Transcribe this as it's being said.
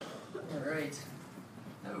great.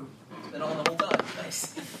 Oh, it's been on the whole time.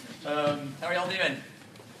 Nice. How are y'all doing?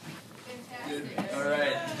 Fantastic. Good. All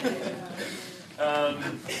right.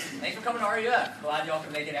 Thanks for coming to RUF. Glad y'all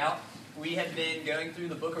can make it out. We have been going through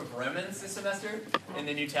the book of Romans this semester in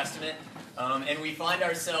the New Testament, and we find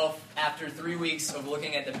ourselves, after 3 weeks of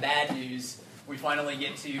looking at the bad news, we finally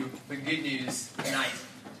get to the good news tonight.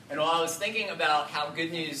 And while I was thinking about how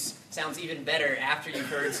good news sounds even better after you've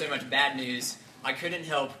heard so much bad news, I couldn't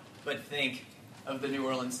help but think of the New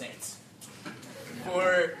Orleans Saints.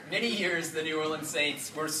 For many years, the New Orleans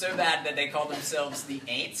Saints were so bad that they called themselves the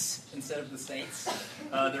Aints instead of the Saints.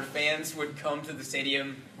 Their fans would come to the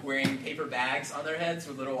stadium wearing paper bags on their heads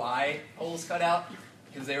with little eye holes cut out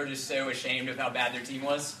because they were just so ashamed of how bad their team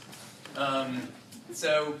was.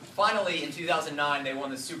 So finally, in 2009, they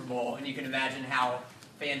won the Super Bowl, and you can imagine how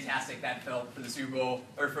fantastic that felt for the Super Bowl,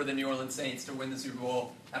 or for the New Orleans Saints to win the Super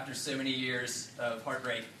Bowl after so many years of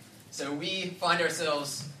heartbreak. So we find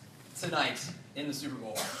ourselves tonight in the Super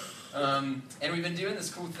Bowl. And we've been doing this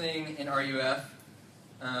cool thing in RUF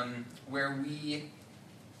where I'm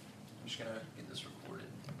just going to get this recorded,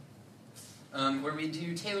 where we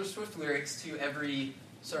do Taylor Swift lyrics to every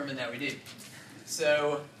sermon that we do.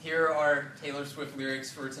 So here are Taylor Swift lyrics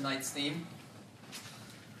for tonight's theme.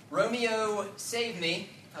 Romeo, save me.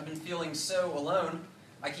 I've been feeling so alone.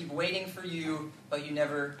 I keep waiting for you, but you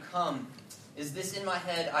never come. Is this in my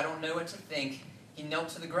head? I don't know what to think. He knelt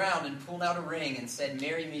to the ground and pulled out a ring and said,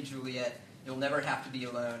 marry me, Juliet. You'll never have to be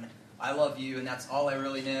alone. I love you, and that's all I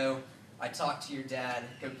really know. I talked to your dad.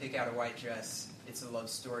 Go pick out a white dress. It's a love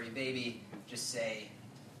story, baby. Just say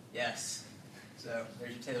yes. So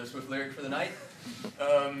there's your Taylor Swift lyric for the night.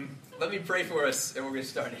 Let me pray for us, and we'll get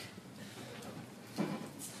started.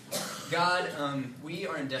 God, we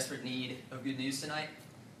are in desperate need of good news tonight.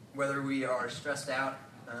 Whether we are stressed out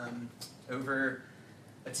over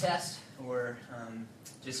a test or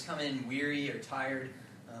just come in weary or tired,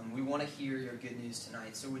 we want to hear your good news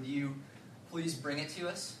tonight. So would you please bring it to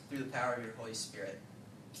us through the power of your Holy Spirit?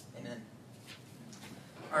 Amen.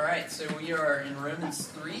 All right, so we are in Romans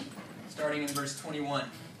 3, starting in verse 21.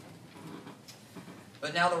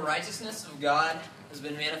 But now the righteousness of God has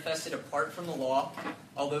been manifested apart from the law,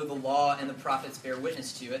 although the law and the prophets bear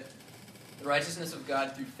witness to it. The righteousness of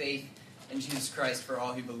God through faith in Jesus Christ for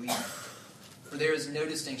all who believe. For there is no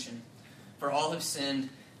distinction, for all have sinned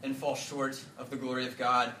and fall short of the glory of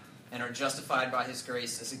God and are justified by his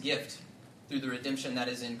grace as a gift through the redemption that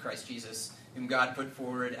is in Christ Jesus, whom God put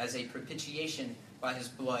forward as a propitiation by his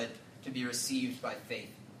blood to be received by faith.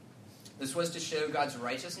 This was to show God's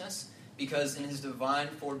righteousness, because in his divine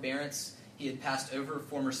forbearance he had passed over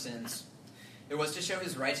former sins. It was to show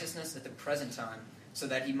his righteousness at the present time, so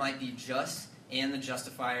that he might be just and the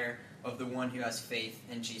justifier of the one who has faith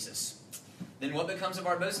in Jesus. Then what becomes of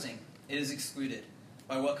our boasting? It is excluded.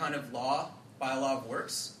 By what kind of law? By a law of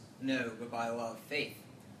works? No, but by a law of faith.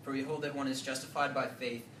 For we hold that one is justified by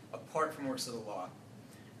faith apart from works of the law.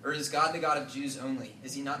 Or is God the God of Jews only?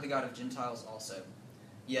 Is he not the God of Gentiles also?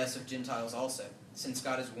 Yes, of Gentiles also, since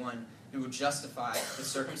God is one who will justify the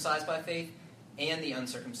circumcised by faith and the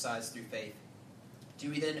uncircumcised through faith. Do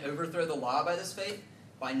we then overthrow the law by this faith?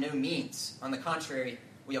 By no means. On the contrary,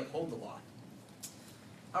 we uphold the law.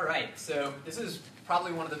 All right, so this is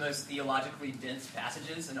probably one of the most theologically dense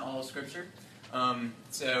passages in all of Scripture.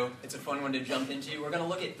 So it's a fun one to jump into. We're going to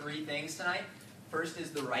look at three things tonight. First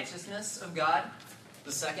is the righteousness of God.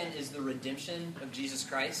 The second is the redemption of Jesus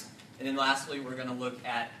Christ. And then lastly, we're going to look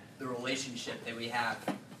at the relationship that we have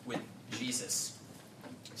with Jesus.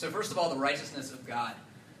 So first of all, the righteousness of God.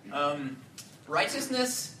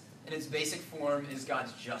 Righteousness, in its basic form, is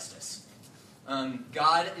God's justice.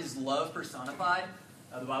 God is love personified.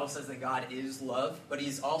 The Bible says that God is love, but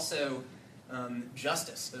he's also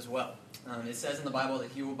justice as well. It says in the Bible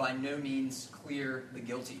that he will by no means clear the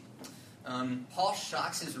guilty. Paul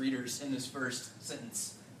shocks his readers in this first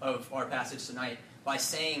sentence of our passage tonight by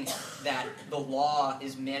saying that the law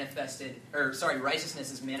is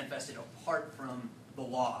righteousness is manifested apart from the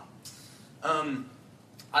law.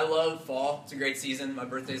 I love fall. It's a great season. My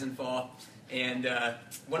birthday's in fall. And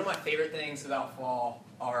one of my favorite things about fall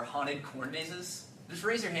are haunted corn mazes. Just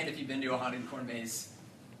raise your hand if you've been to a haunted corn maze.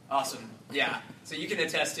 Awesome. Yeah. So you can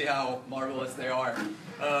attest to how marvelous they are.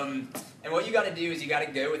 And what you got to do is you got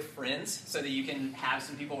to go with friends so that you can have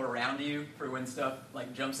some people around you for when stuff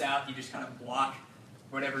like jumps out. You just kind of block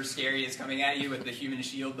whatever scary is coming at you with the human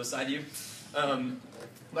shield beside you.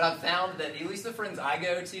 But I've found that at least the friends I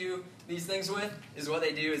go to these things with is what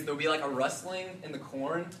they do is there'll be like a rustling in the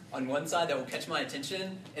corn on one side that will catch my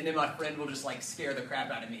attention, and then my friend will just like scare the crap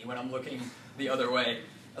out of me when I'm looking the other way.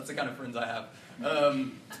 That's the kind of friends I have.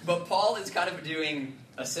 But Paul is kind of doing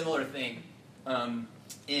a similar thing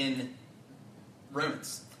in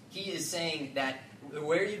Romans. He is saying that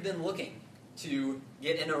where you've been looking to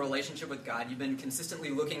get in a relationship with God, you've been consistently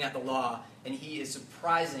looking at the law, and he is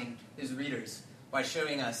surprising his readers by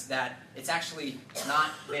showing us that it's actually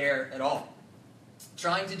not there at all.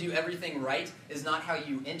 Trying to do everything right is not how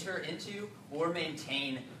you enter into or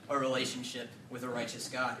maintain a relationship with a righteous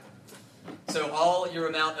God. So all your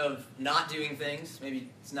amount of not doing things, maybe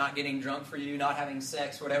it's not getting drunk for you, not having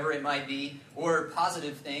sex, whatever it might be, or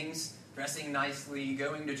positive things, dressing nicely,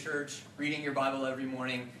 going to church, reading your Bible every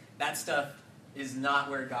morning, that stuff is not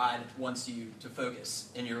where God wants you to focus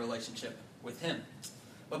in your relationship with him.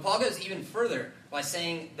 But Paul goes even further by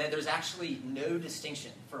saying that there's actually no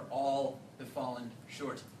distinction for all who've fallen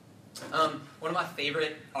short. One of my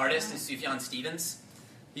favorite artists is Sufjan Stevens.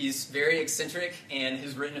 He's very eccentric and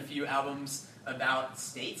has written a few albums about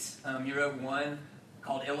states. He wrote one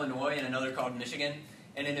called Illinois and another called Michigan.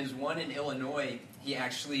 And in his one in Illinois, he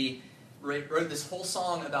actually wrote this whole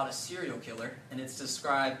song about a serial killer, and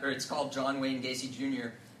it's called John Wayne Gacy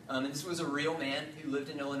Jr. And this was a real man who lived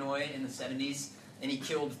in Illinois in the 70s, and he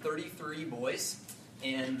killed 33 boys.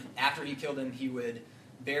 And after he killed them, he would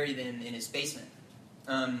bury them in his basement.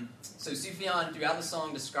 So Sufjan, throughout the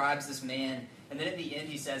song, describes this man. And then at the end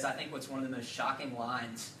he says, I think what's one of the most shocking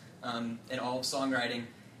lines in all of songwriting.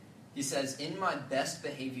 He says, "In my best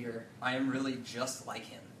behavior, I am really just like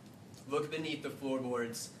him. Look beneath the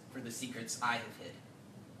floorboards for the secrets I have hid."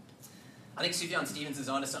 I think Sufjan Stevens is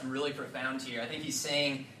onto something really profound here. I think he's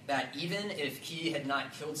saying that even if he had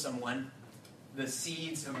not killed someone, the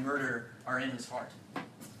seeds of murder are in his heart.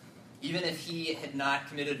 Even if he had not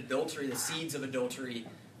committed adultery, the seeds of adultery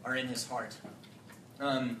are in his heart.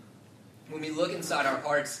 When we look inside our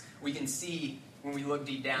hearts, we can see, when we look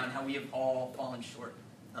deep down, how we have all fallen short.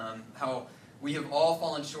 How we have all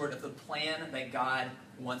fallen short of the plan that God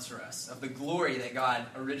wants for us, of the glory that God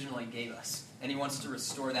originally gave us. And he wants to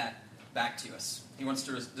restore that back to us. He wants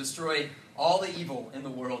to destroy all the evil in the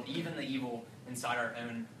world, even the evil inside our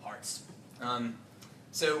own hearts.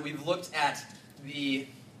 So we've looked at the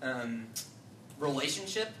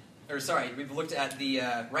we've looked at the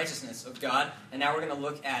righteousness of God, and now we're going to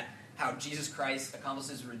look at how Jesus Christ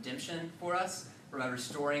accomplishes redemption for us by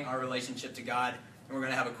restoring our relationship to God. And we're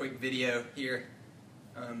going to have a quick video here.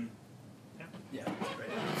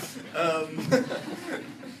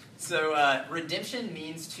 So redemption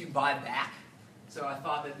means to buy back. So I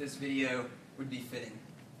thought that this video would be fitting.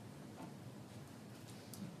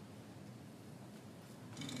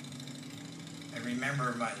 I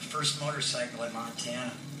remember my first motorcycle in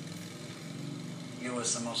Montana. It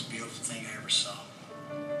was the most beautiful thing I ever saw.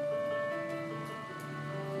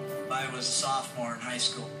 I was a sophomore in high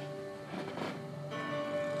school.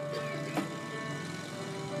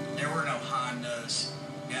 There were no Hondas.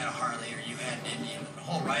 You had a Harley or you had an Indian. The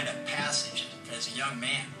whole rite of passage as a young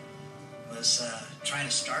man was trying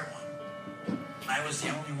to start one. I was the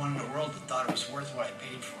only one in the world that thought it was worth what I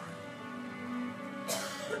paid for it.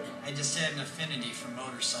 I just had an affinity for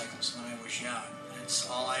motorcycles when I was young. That's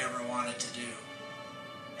all I ever wanted to do.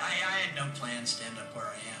 I had no plans to end up where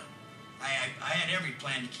I am. I had every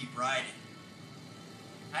plan to keep riding.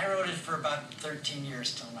 I rode it for about 13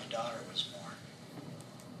 years till my daughter was born.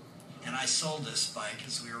 And I sold this bike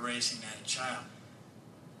as we were raising that child.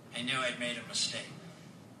 I knew I'd made a mistake.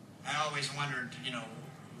 I always wondered,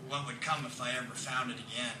 what would come if I ever found it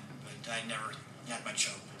again, but I never had much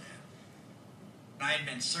hope of that. I had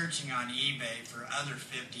been searching on eBay for other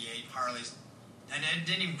 58 Harleys, and it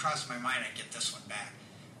didn't even cross my mind I'd get this one back.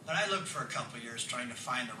 But I looked for a couple of years trying to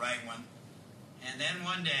find the right one. And then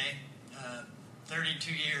one day,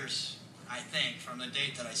 32 years, I think, from the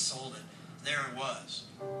date that I sold it, there it was.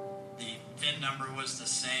 The VIN number was the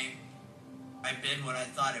same. I bid what I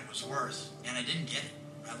thought it was worth, and I didn't get it.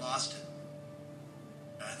 I lost it.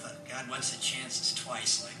 I thought, God, what's the chances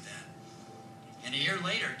twice like that? And a year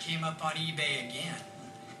later, it came up on eBay again.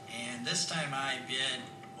 And this time I bid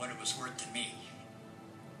what it was worth to me.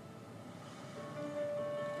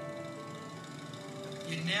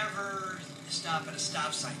 You never stop at a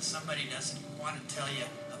stop sign. Somebody doesn't want to tell you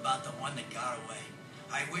about the one that got away.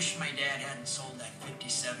 I wish my dad hadn't sold that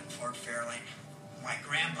 57 Ford Fairlane. My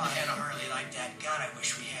grandpa had a Harley like that. God, I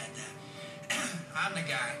wish we had that. I'm the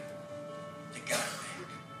guy that got it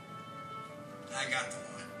back. I got the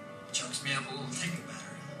one. Chokes me up a little thinking about it.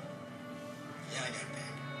 Yeah, I got it back.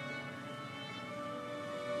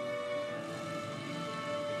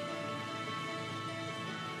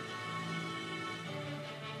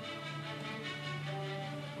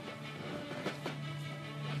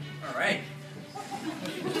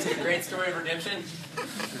 story of redemption?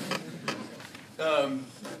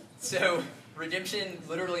 So redemption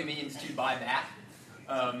literally means to buy back.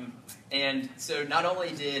 And so not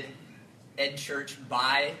only did Ed Church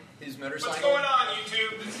buy his motorcycle. What's going on,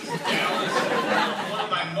 YouTube? This is Dallas. One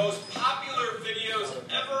of my most popular videos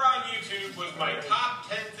ever on YouTube was my top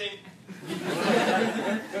 10 things.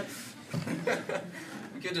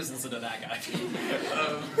 We could just listen to that guy.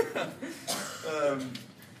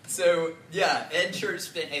 So, yeah, Ed Church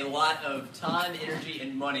spent a lot of time, energy,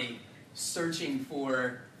 and money searching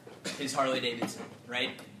for his Harley-Davidson,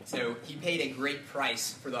 right? So he paid a great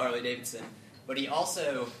price for the Harley-Davidson. But he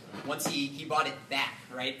also, once he bought it back,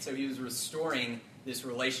 right? So he was restoring this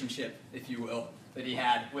relationship, if you will, that he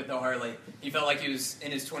had with the Harley. He felt like he was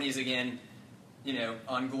in his 20s again,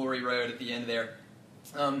 on Glory Road at the end there.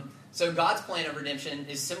 So God's plan of redemption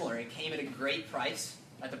is similar. It came at a great price,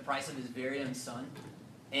 at the price of his very own son,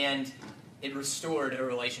 and it restored a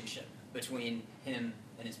relationship between him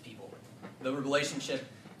and his people. The relationship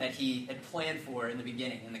that he had planned for in the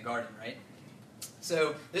beginning, in the garden, right?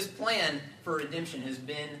 So this plan for redemption has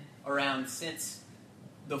been around since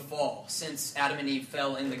the fall, since Adam and Eve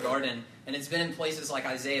fell in the garden, and it's been in places like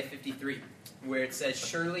Isaiah 53, where it says,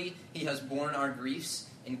 "Surely he has borne our griefs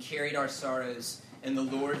and carried our sorrows, and the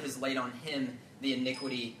Lord has laid on him the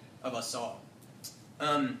iniquity of us all."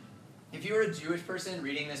 If you were a Jewish person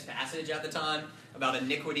reading this passage at the time about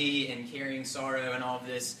iniquity and carrying sorrow and all of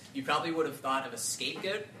this, you probably would have thought of a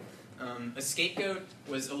scapegoat. A scapegoat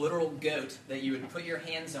was a literal goat that you would put your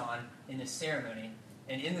hands on in a ceremony.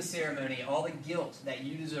 And in the ceremony, all the guilt that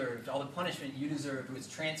you deserved, all the punishment you deserved was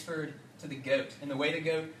transferred to the goat. And the way the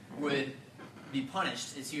goat would be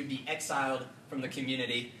punished is he would be exiled from the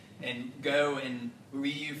community and go and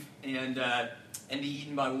leave and be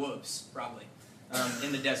eaten by wolves, probably,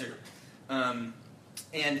 in the desert.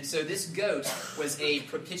 And so this goat was a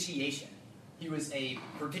propitiation.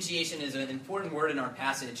 Propitiation is an important word in our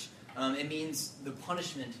passage. It means the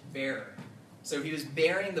punishment bearer. So he was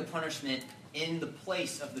bearing the punishment in the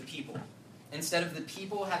place of the people. Instead of the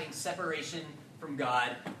people having separation from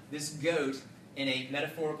God, this goat, in a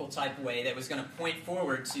metaphorical type way that was going to point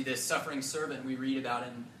forward to this suffering servant we read about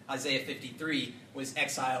in Isaiah 53, was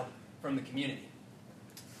exiled from the community.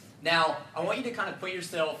 Now, I want you to kind of put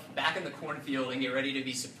yourself back in the cornfield and get ready to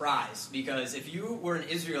be surprised, because if you were an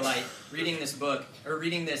Israelite reading this book, or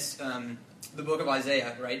reading this, the book of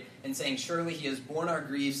Isaiah, right, and saying, "Surely he has borne our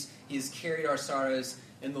griefs, he has carried our sorrows,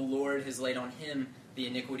 and the Lord has laid on him the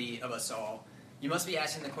iniquity of us all," you must be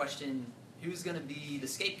asking the question, who's going to be the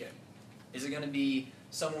scapegoat? Is it going to be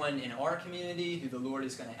someone in our community who the Lord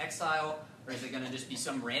is going to exile, or is it going to just be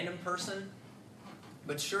some random person?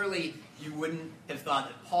 But surely you wouldn't have thought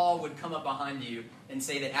that Paul would come up behind you and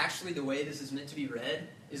say that actually the way this is meant to be read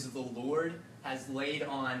is the Lord has laid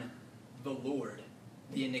on the Lord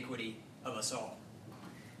the iniquity of us all.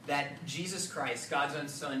 That Jesus Christ, God's own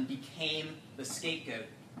Son, became the scapegoat.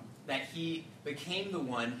 That he became the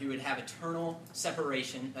one who would have eternal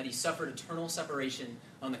separation, that he suffered eternal separation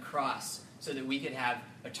on the cross so that we could have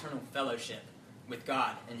eternal fellowship with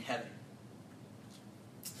God in heaven.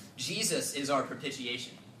 Jesus is our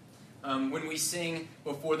propitiation. When we sing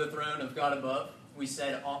 "Before the Throne of God Above," we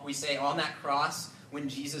say on that cross, when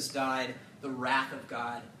Jesus died, the wrath of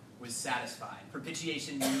God was satisfied.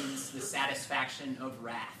 Propitiation means the satisfaction of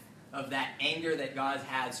wrath, of that anger that God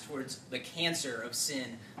has towards the cancer of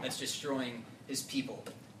sin that's destroying his people.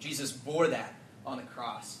 Jesus bore that on the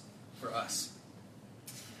cross for us.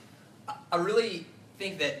 I really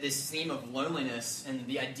think that this theme of loneliness and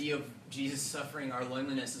the idea of Jesus suffering our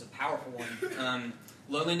loneliness is a powerful one.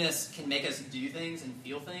 Loneliness can make us do things and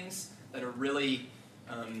feel things that are really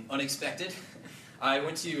unexpected. I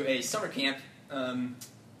went to a summer camp.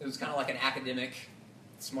 It was kind of like an academic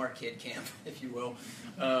smart kid camp, if you will,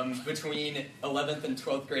 between 11th and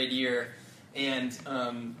 12th grade year. And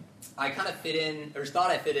I kind of fit in, or thought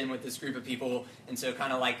I fit in with this group of people. And so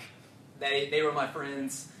kind of like they were my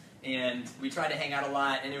friends. And we tried to hang out a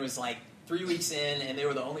lot. And it was like 3 weeks in, and they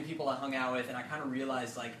were the only people I hung out with. And I kind of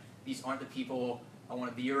realized, like, these aren't the people I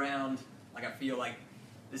want to be around. Like, I feel like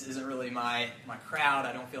this isn't really my crowd.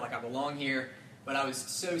 I don't feel like I belong here. But I was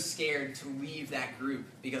so scared to leave that group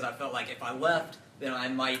because I felt like if I left, then I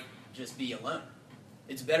might just be alone.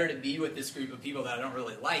 It's better to be with this group of people that I don't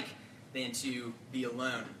really like than to be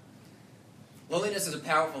alone. Loneliness is a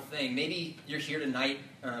powerful thing. Maybe you're here tonight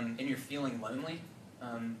and you're feeling lonely.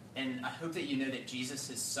 And I hope that you know that Jesus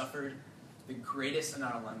has suffered the greatest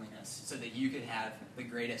amount of loneliness so that you could have the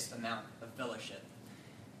greatest amount of fellowship.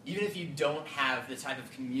 Even if you don't have the type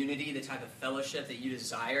of community, the type of fellowship that you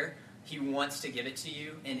desire, he wants to give it to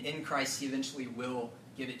you, and in Christ he eventually will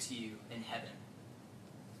give give it to you in heaven.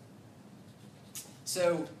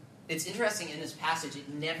 So it's interesting in this passage, it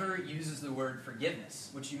never uses the word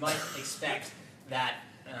forgiveness, which you might expect that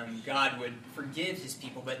God would forgive his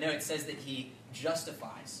people. But no, it says that he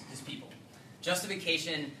justifies his people.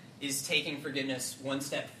 Justification is taking forgiveness one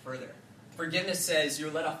step further. Forgiveness says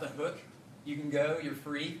you're let off the hook, you can go, you're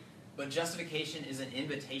free. But justification is an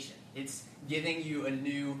invitation. It's giving you a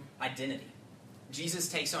new identity. Jesus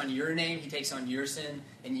takes on your name, he takes on your sin,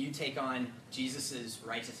 and you take on Jesus'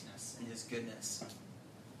 righteousness and his goodness.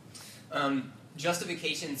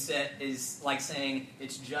 Justification is like saying,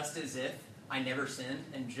 it's just as if I never sinned,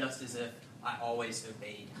 and just as if I always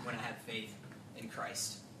obeyed when I had faith in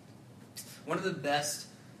Christ. One of the best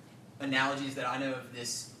analogies that I know of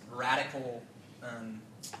this radical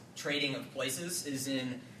trading of places is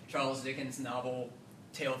in Charles Dickens' novel,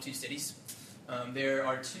 Tale of Two Cities. There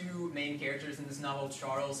are two main characters in this novel,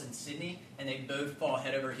 Charles and Sydney, and they both fall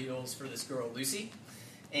head over heels for this girl, Lucy.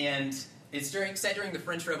 And it's set during the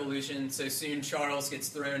French Revolution, so soon Charles gets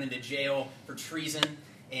thrown into jail for treason,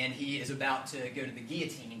 and he is about to go to the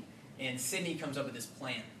guillotine, and Sydney comes up with this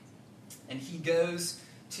plan. And he goes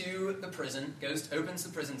to the prison, opens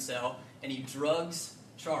the prison cell, and he drugs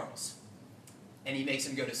Charles, and he makes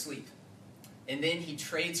him go to sleep. And then he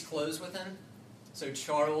trades clothes with him, so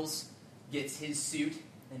Charles gets his suit,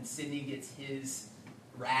 and Sydney gets his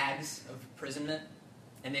rags of imprisonment.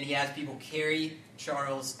 And then he has people carry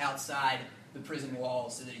Charles outside the prison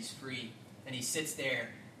walls so that he's free. And he sits there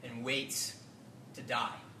and waits to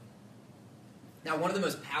die. Now, one of the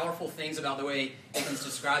most powerful things about the way Dickens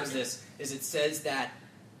describes this is it says that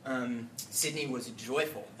Sydney was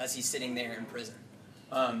joyful as he's sitting there in prison.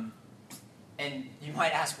 And you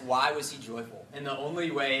might ask, why was he joyful? And the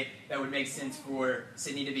only way that would make sense for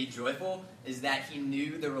Sydney to be joyful is that he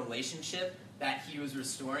knew the relationship that he was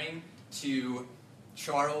restoring to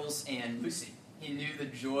Charles and Lucy. He knew the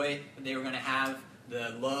joy that they were going to have,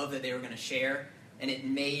 the love that they were going to share, and it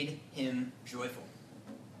made him joyful.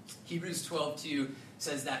 Hebrews 12:2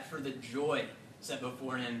 says that for the joy set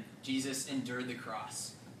before him, Jesus endured the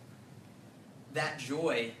cross. That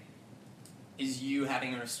joy is you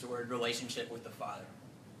having a restored relationship with the Father.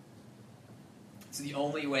 It's the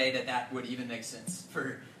only way that would even make sense,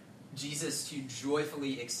 for Jesus to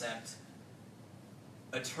joyfully accept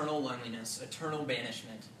eternal loneliness, eternal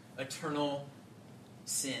banishment, eternal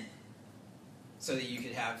sin, so that you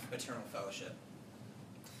could have eternal fellowship.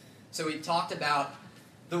 So we've talked about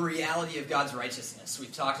the reality of God's righteousness.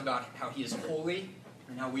 We've talked about how he is holy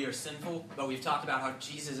and how we are sinful, but we've talked about how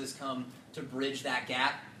Jesus has come to bridge that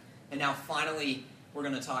gap. And now finally, we're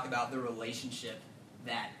going to talk about the relationship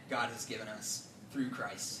that God has given us through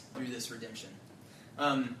Christ, through this redemption.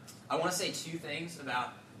 I want to say two things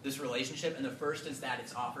about this relationship, and the first is that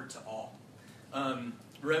it's offered to all.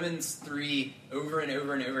 Romans 3, over and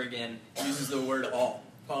over and over again, uses the word all.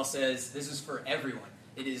 Paul says, this is for everyone.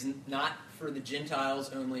 It is not for the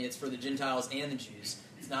Gentiles only, it's for the Gentiles and the Jews.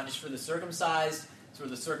 It's not just for the circumcised, it's for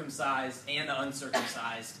the circumcised and the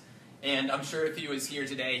uncircumcised. And I'm sure if he was here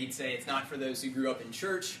today, he'd say it's not for those who grew up in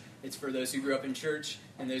church, it's for those who grew up in church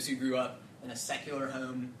and those who grew up in a secular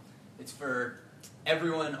home. It's for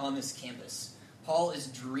everyone on this campus. Paul is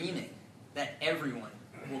dreaming that everyone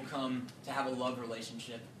will come to have a love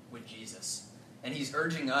relationship with Jesus. And he's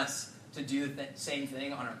urging us to do the same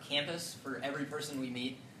thing on our campus for every person we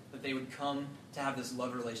meet, that they would come to have this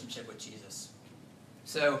love relationship with Jesus.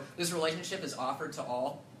 So this relationship is offered to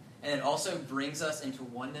all, and it also brings us into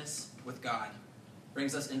oneness with God.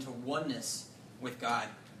 Brings us into oneness with God.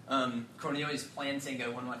 Cornelius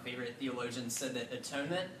Plantinga, one of my favorite theologians, said that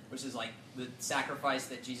atonement, which is like the sacrifice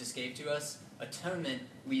that Jesus gave to us, atonement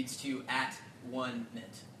leads to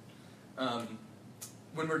at-one-ment.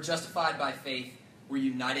 When we're justified by faith, we're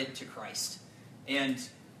united to Christ. And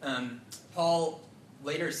Paul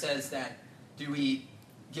later says that, do we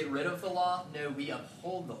get rid of the law? No, we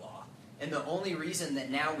uphold the law. And the only reason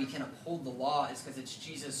that now we can uphold the law is because it's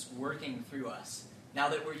Jesus working through us. Now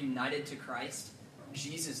that we're united to Christ,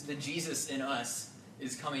 the Jesus in us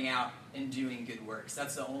is coming out and doing good works.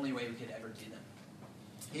 That's the only way we could ever do them.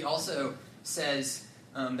 He also says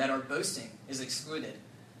that our boasting is excluded.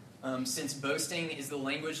 Since boasting is the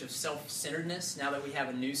language of self-centeredness, now that we have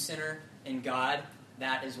a new center in God,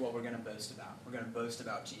 that is what we're going to boast about. We're going to boast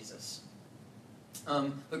about Jesus.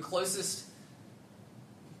 The closest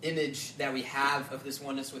image that we have of this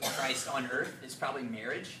oneness with Christ on earth is probably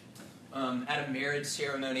marriage. At a marriage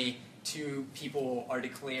ceremony, two people are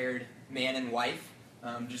declared man and wife,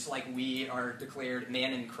 just like we are declared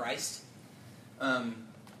man in Christ. And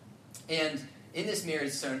in this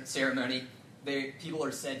marriage ceremony, people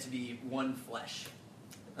are said to be one flesh.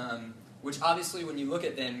 which obviously when you look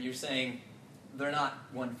at them, you're saying they're not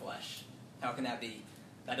one flesh. How can that be?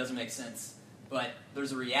 That doesn't make sense. But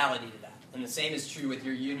there's a reality to that. And the same is true with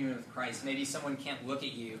your union with Christ. Maybe someone can't look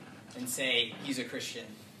at you and say he's a Christian,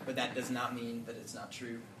 but that does not mean that it's not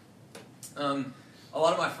true. A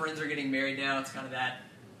lot of my friends are getting married now. It's kind of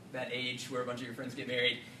that age where a bunch of your friends get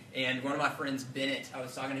married. And one of my friends, Bennett, I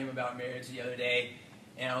was talking to him about marriage the other day,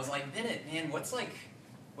 and I was like, Bennett, man,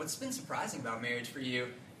 what's been surprising about marriage for you?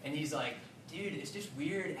 And he's like, dude, it's just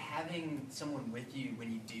weird having someone with you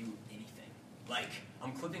when you do anything. Like,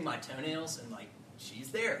 I'm clipping my toenails, and, like, she's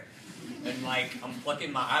there. And, like, I'm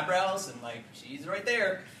plucking my eyebrows, and, like, she's right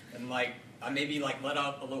there. And, like, I maybe, like, let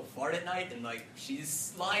out a little fart at night, and, like,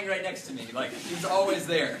 she's lying right next to me. Like, she's always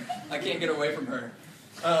there. I can't get away from her.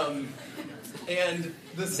 And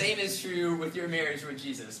the same is true with your marriage with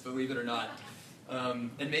Jesus, believe it or not.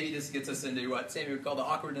 And maybe this gets us into what Sammy would call the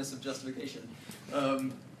awkwardness of justification.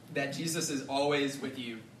 That Jesus is always with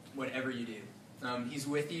you, whatever you do. He's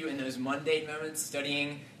with you in those mundane moments,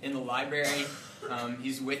 studying in the library.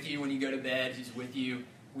 He's with you when you go to bed. He's with you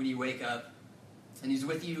when you wake up. And he's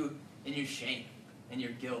with you in your shame, and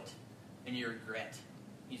your guilt, and your regret.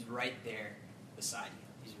 He's right there beside you.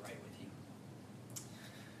 He's right with you.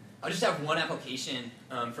 I just have one application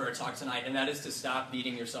for our talk tonight, and that is to stop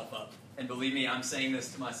beating yourself up. And believe me, I'm saying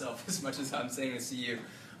this to myself as much as I'm saying this to you.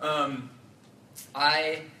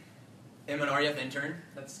 I am an REF intern.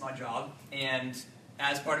 That's my job. And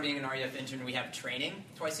as part of being an REF intern, we have training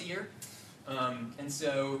twice a year. And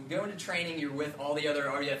so going to training, you're with all the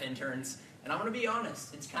other REF interns. And I'm going to be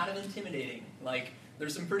honest, it's kind of intimidating. Like,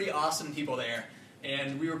 there's some pretty awesome people there.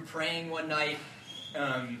 And we were praying one night,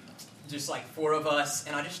 just like 4 of us,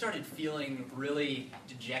 and I just started feeling really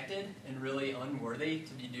dejected and really unworthy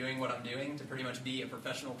to be doing what I'm doing, to pretty much be a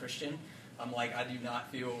professional Christian. I'm like, I do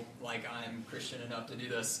not feel like I'm Christian enough to do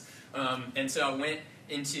this. And so I went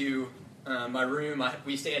into my room.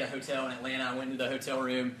 We stay at a hotel in Atlanta. I went into the hotel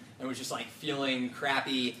room and was just like feeling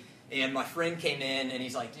crappy. And my friend came in, and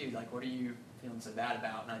he's like, dude, like, what are you feeling so bad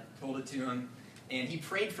about? And I told it to him, and he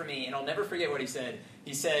prayed for me, and I'll never forget what he said.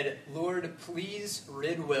 He said, Lord, please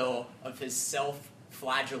rid Will of his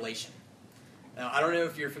self-flagellation. Now, I don't know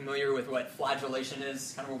if you're familiar with what flagellation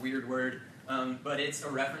is, kind of a weird word, but it's a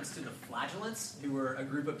reference to the Flagellants, who were a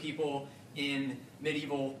group of people in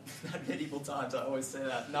not medieval times, I always say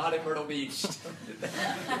that, not in Myrtle Beach.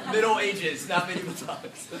 Middle Ages, not medieval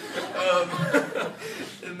times.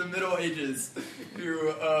 In the Middle Ages,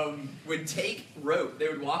 who would take rope. They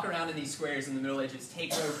would walk around in these squares in the Middle Ages,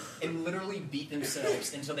 take rope, and literally beat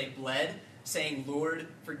themselves until they bled, saying, Lord,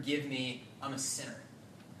 forgive me, I'm a sinner.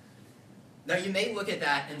 Now, you may look at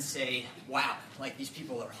that and say, wow, like, these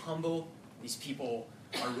people are humble, these people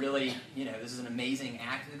are really, this is an amazing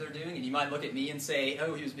act that they're doing. And you might look at me and say,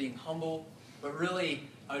 oh, he was being humble. But really,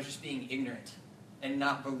 I was just being ignorant and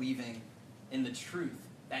not believing in the truth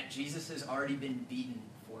that Jesus has already been beaten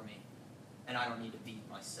for me. And I don't need to beat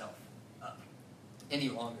myself up any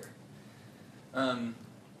longer.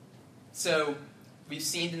 So we've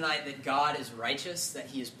seen tonight that God is righteous, that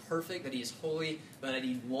he is perfect, that he is holy, but that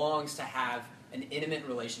he longs to have an intimate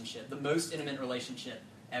relationship, the most intimate relationship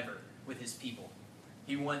ever with his people.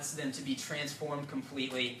 He wants them to be transformed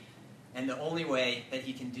completely, and the only way that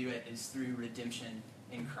he can do it is through redemption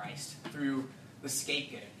in Christ, through the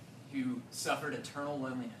scapegoat who suffered eternal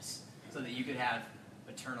loneliness so that you could have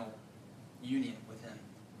eternal union with him.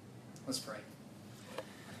 Let's pray.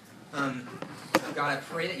 God, I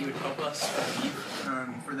pray that you would help us believe.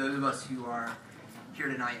 For those of us who are here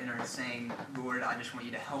tonight and are saying, Lord, I just want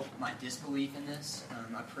you to help my disbelief in this,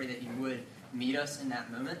 I pray that you would meet us in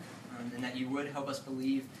that moment, and that you would help us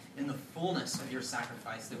believe in the fullness of your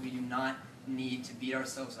sacrifice, that we do not need to beat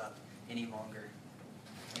ourselves up any longer.